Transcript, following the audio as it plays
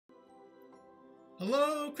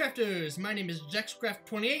Hello crafters, my name is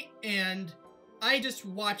JaxCraft28 and I just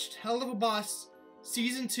watched Helluvaboss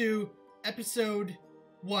Season 2 Episode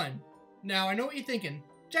 1. Now I know what you're thinking,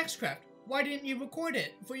 JaxCraft, why didn't you record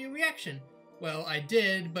it for your reaction? Well, I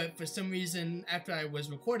did, but for some reason after I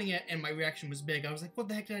was recording it and my reaction was big, I was like, what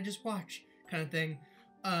the heck did I just watch? Kind of thing.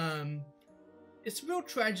 It's a real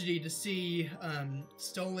tragedy to see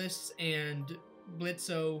Stolas and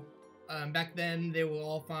Blitzo. Back then they were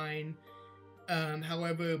all fine.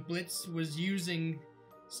 However, Blitz was using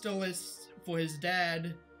Stolas for his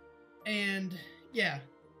dad, and yeah,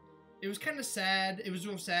 it was kind of sad. It was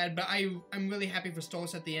real sad, but I'm really happy for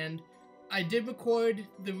Stolas at the end. I did record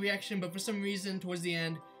the reaction, but for some reason towards the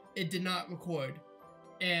end, it did not record,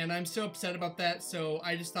 and I'm still upset about that. So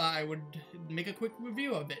I just thought I would make a quick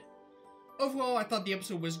review of it. Overall, I thought the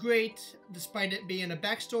episode was great, despite it being a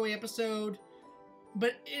backstory episode.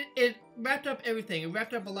 But it wrapped up everything. It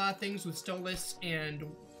wrapped up a lot of things with Stolas and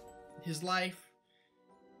his life,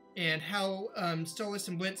 and how Stolas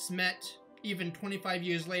and Blitz met even 25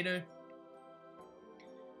 years later.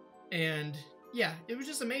 And yeah, it was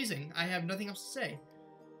just amazing. I have nothing else to say.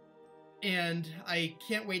 And I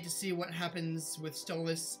can't wait to see what happens with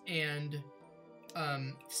Stolas and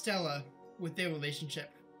Stella with their relationship.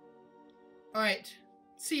 Alright,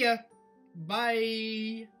 see ya.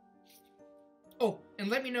 Bye. Oh, and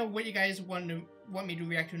let me know what you guys want me to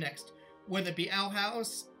react to next. Whether it be Owl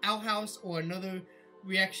House, or another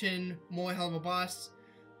reaction, more Helluvaboss.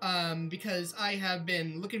 Because I have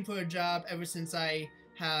been looking for a job ever since I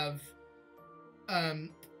have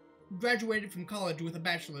graduated from college with a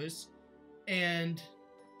bachelor's. And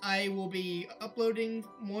I will be uploading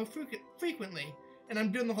more frequently. And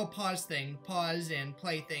I'm doing the whole pause thing, pause and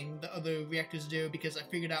play thing that other reactors do, because I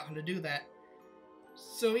figured out how to do that.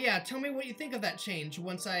 So yeah, tell me what you think of that change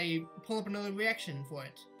once I pull up another reaction for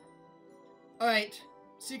it. Alright,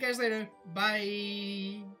 see you guys later.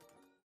 Bye!